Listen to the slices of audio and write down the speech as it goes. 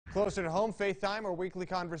Closer to home, Faith Time, our weekly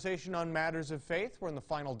conversation on matters of faith. We're in the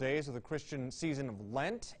final days of the Christian season of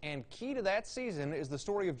Lent, and key to that season is the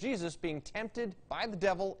story of Jesus being tempted by the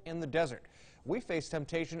devil in the desert. We face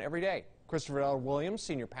temptation every day. Christopher L. Williams,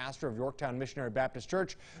 senior pastor of Yorktown Missionary Baptist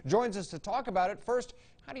Church, joins us to talk about it. First,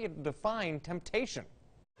 how do you define temptation?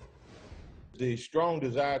 The strong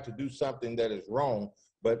desire to do something that is wrong,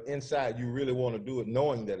 but inside you really want to do it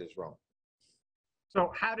knowing that it's wrong.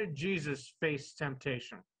 So how did Jesus face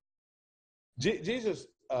temptation? Jesus,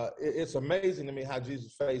 it's amazing to me how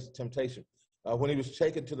Jesus faced temptation. When he was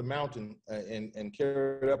taken to the mountain and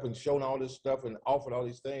carried up and shown all this stuff and offered all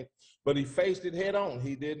these things, but he faced it head on.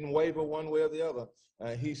 He didn't waver one way or the other.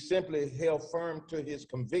 He simply held firm to his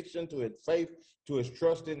conviction, to his faith, to his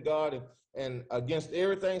trust in God, and against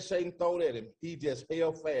everything Satan threw at him, he just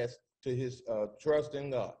held fast to his trust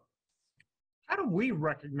in God. How do we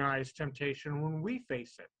recognize temptation when we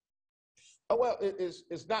face it? Oh, well,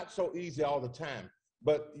 it's not so easy all the time,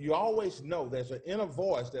 but you always know there's an inner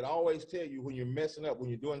voice that always tell you when you're messing up, when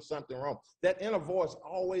you're doing something wrong. That inner voice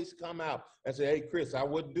always come out and say, hey, Chris, I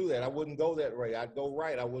wouldn't do that. I wouldn't go that way. I'd go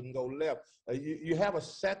right. I wouldn't go left. You have a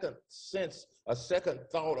second sense, a second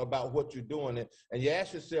thought about what you're doing. And you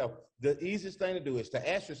ask yourself, the easiest thing to do is to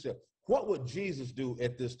ask yourself, what would Jesus do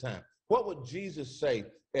at this time? What would Jesus say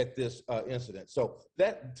at this incident? So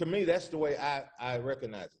that, to me, that's the way I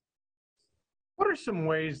recognize it. What are some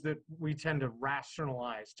ways that we tend to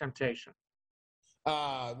rationalize temptation?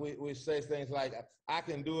 We say things like, I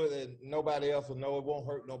can do it and nobody else will know. It won't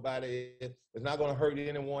hurt nobody. It's not going to hurt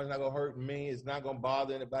anyone. It's not going to hurt me. It's not going to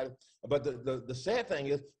bother anybody. But the sad thing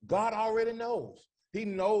is, God already knows. He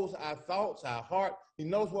knows our thoughts, our heart. He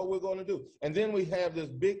knows what we're going to do. And then we have this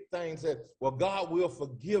big thing that, well, God will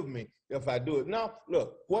forgive me if I do it. No,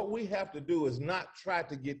 look, what we have to do is not try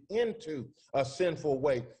to get into a sinful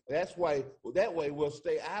way. That way we'll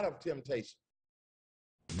stay out of temptation.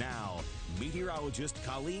 Now, meteorologist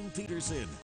Colleen Peterson.